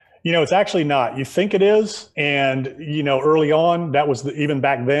It's actually not. You think it is. And, early on, that was even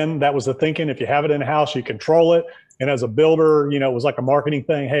back then, that was the thinking. If you have it in house, you control it. And as a builder, it was like a marketing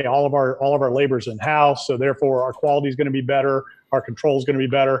thing. Hey, all of our labor's in house. So therefore our quality is going to be better. Our control is going to be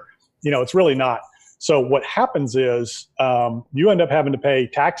better. It's really not. So what happens is you end up having to pay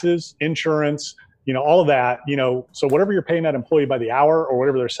taxes, insurance, all of that, so whatever you're paying that employee by the hour or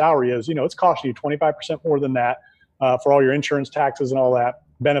whatever their salary is, it's costing you 25% more than that for all your insurance, taxes and all that,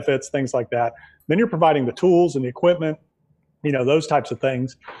 benefits, things like that. Then you're providing the tools and the equipment, those types of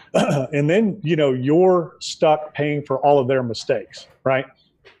things. And then, you're stuck paying for all of their mistakes, right?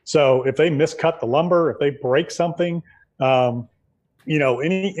 So if they miscut the lumber, if they break something,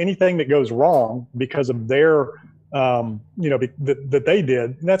 anything that goes wrong because of their, that they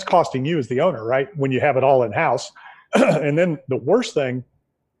did, that's costing you as the owner, right? When you have it all in house. And then the worst thing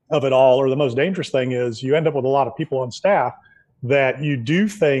of it all, or the most dangerous thing, is you end up with a lot of people on staff that you do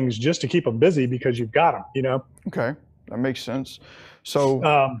things just to keep them busy because you've got them, Okay, that makes sense. So,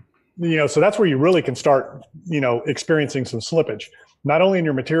 so that's where you really can start, experiencing some slippage, not only in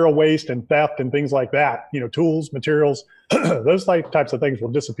your material waste and theft and things like that, tools, materials, those types of things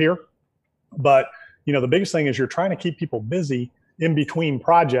will disappear. But, the biggest thing is you're trying to keep people busy in between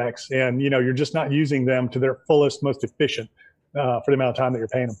projects, and, you're just not using them to their fullest, most efficient for the amount of time that you're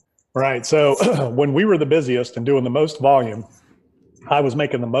paying them. Right. So when we were the busiest and doing the most volume, I was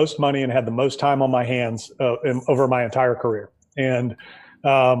making the most money and had the most time on my hands over my entire career. And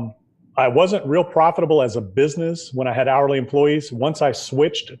I wasn't real profitable as a business when I had hourly employees. Once I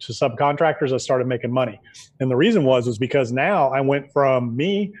switched to subcontractors, I started making money. And the reason was because now I went from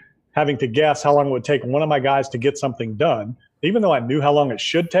me having to guess how long it would take one of my guys to get something done, even though I knew how long it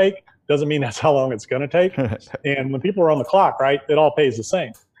should take, doesn't mean that's how long it's going to take. And when people are on the clock, right, it all pays the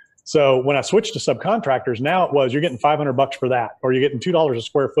same. So when I switched to subcontractors, now it was, you're getting $500 for that, or you're getting $2 a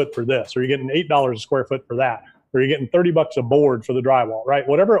square foot for this, or you're getting $8 a square foot for that, or you're getting $30 a board for the drywall, right?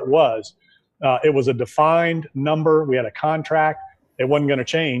 Whatever it was a defined number. We had a contract. It wasn't going to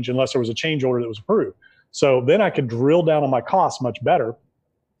change unless there was a change order that was approved. So then I could drill down on my costs much better.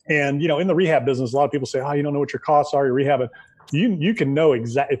 And, in the rehab business, a lot of people say, oh, you don't know what your costs are, you're rehabbing. You can know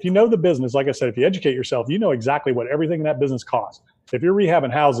exactly, if you know the business, like I said, if you educate yourself, you know exactly what everything in that business costs. If you're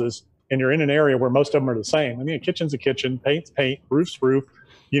rehabbing houses and you're in an area where most of them are the same, a kitchen's a kitchen, paint's paint, roof's roof,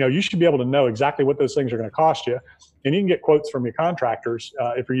 you should be able to know exactly what those things are going to cost you. And you can get quotes from your contractors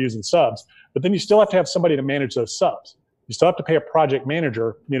if you're using subs, but then you still have to have somebody to manage those subs. You still have to pay a project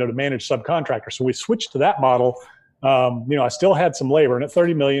manager, to manage subcontractors. So we switched to that model. I still had some labor, and at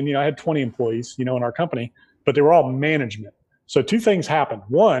 30 million, I had 20 employees, in our company, but they were all management. So two things happened.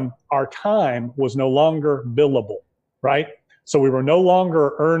 One, our time was no longer billable, right? So we were no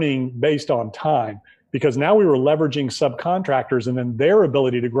longer earning based on time, because now we were leveraging subcontractors and then their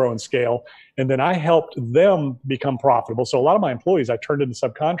ability to grow and scale. And then I helped them become profitable. So a lot of my employees, I turned into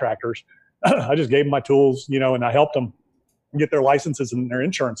subcontractors. I just gave them my tools, and I helped them get their licenses and their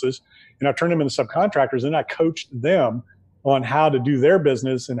insurances. And I turned them into subcontractors, and I coached them on how to do their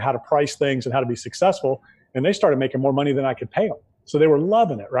business and how to price things and how to be successful. And they started making more money than I could pay them. So they were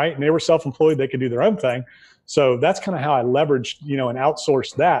loving it, right? And they were self-employed. They could do their own thing. So that's kind of how I leveraged, and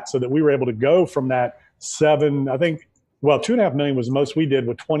outsourced that, so that we were able to go from that 2.5 million was the most we did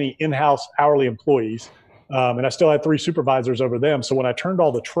with 20 in-house hourly employees. And I still had 3 supervisors over them. So when I turned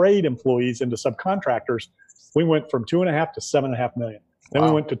all the trade employees into subcontractors, we went from 2.5 to 7.5 million. Then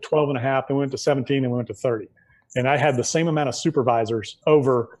we went to 12.5, then we went to 17, and we went to 30. And I had the same amount of supervisors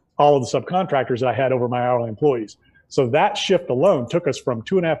over all of the subcontractors that I had over my hourly employees. So that shift alone took us from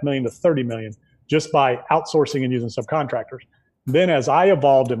 2.5 million to 30 million just by outsourcing and using subcontractors. Then as I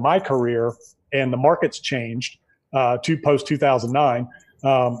evolved in my career and the markets changed to post 2009,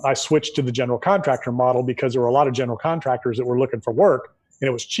 I switched to the general contractor model because there were a lot of general contractors that were looking for work, and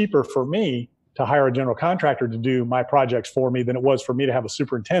it was cheaper for me to hire a general contractor to do my projects for me than it was for me to have a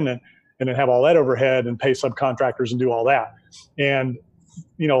superintendent and then have all that overhead and pay subcontractors and do all that. And,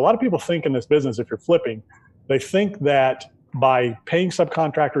 a lot of people think in this business, if you're flipping, they think that by paying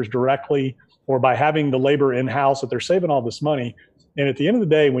subcontractors directly or by having the labor in-house that they're saving all this money. And at the end of the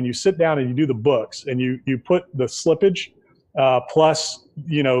day, when you sit down and you do the books and you put the slippage plus,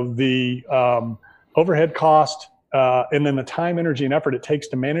 the overhead cost and then the time, energy, and effort it takes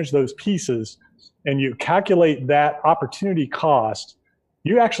to manage those pieces, and you calculate that opportunity cost,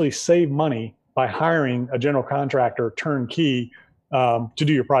 you actually save money by hiring a general contractor turnkey to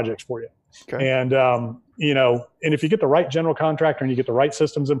do your projects for you. Okay. And, and if you get the right general contractor and you get the right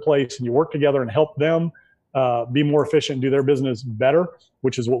systems in place and you work together and help them be more efficient and do their business better,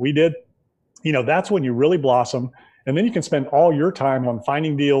 which is what we did, that's when you really blossom. And then you can spend all your time on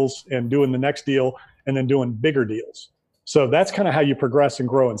finding deals and doing the next deal and then doing bigger deals. So that's kind of how you progress and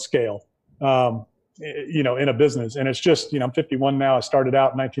grow and scale, in a business. And it's just, I'm 51 now. I started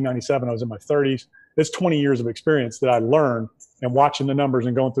out in 1997. I was in my 30s. It's 20 years of experience that I learned and watching the numbers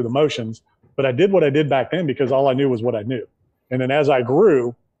and going through the motions. But I did what I did back then because all I knew was what I knew. And then as I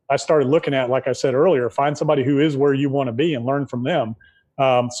grew, I started looking at, like I said earlier, find somebody who is where you want to be and learn from them.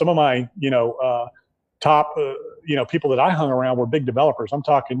 Some of my, top, people that I hung around were big developers. I'm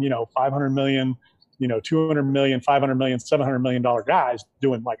talking, 500 million, 200 million, 500 million, $700 million guys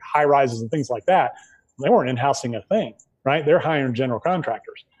doing like high rises and things like that. They weren't in-housing a thing, right? They're hiring general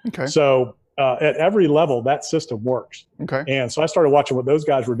contractors. Okay. So at every level, that system works. Okay. And so I started watching what those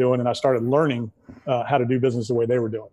guys were doing, and I started learning how to do business the way they were doing.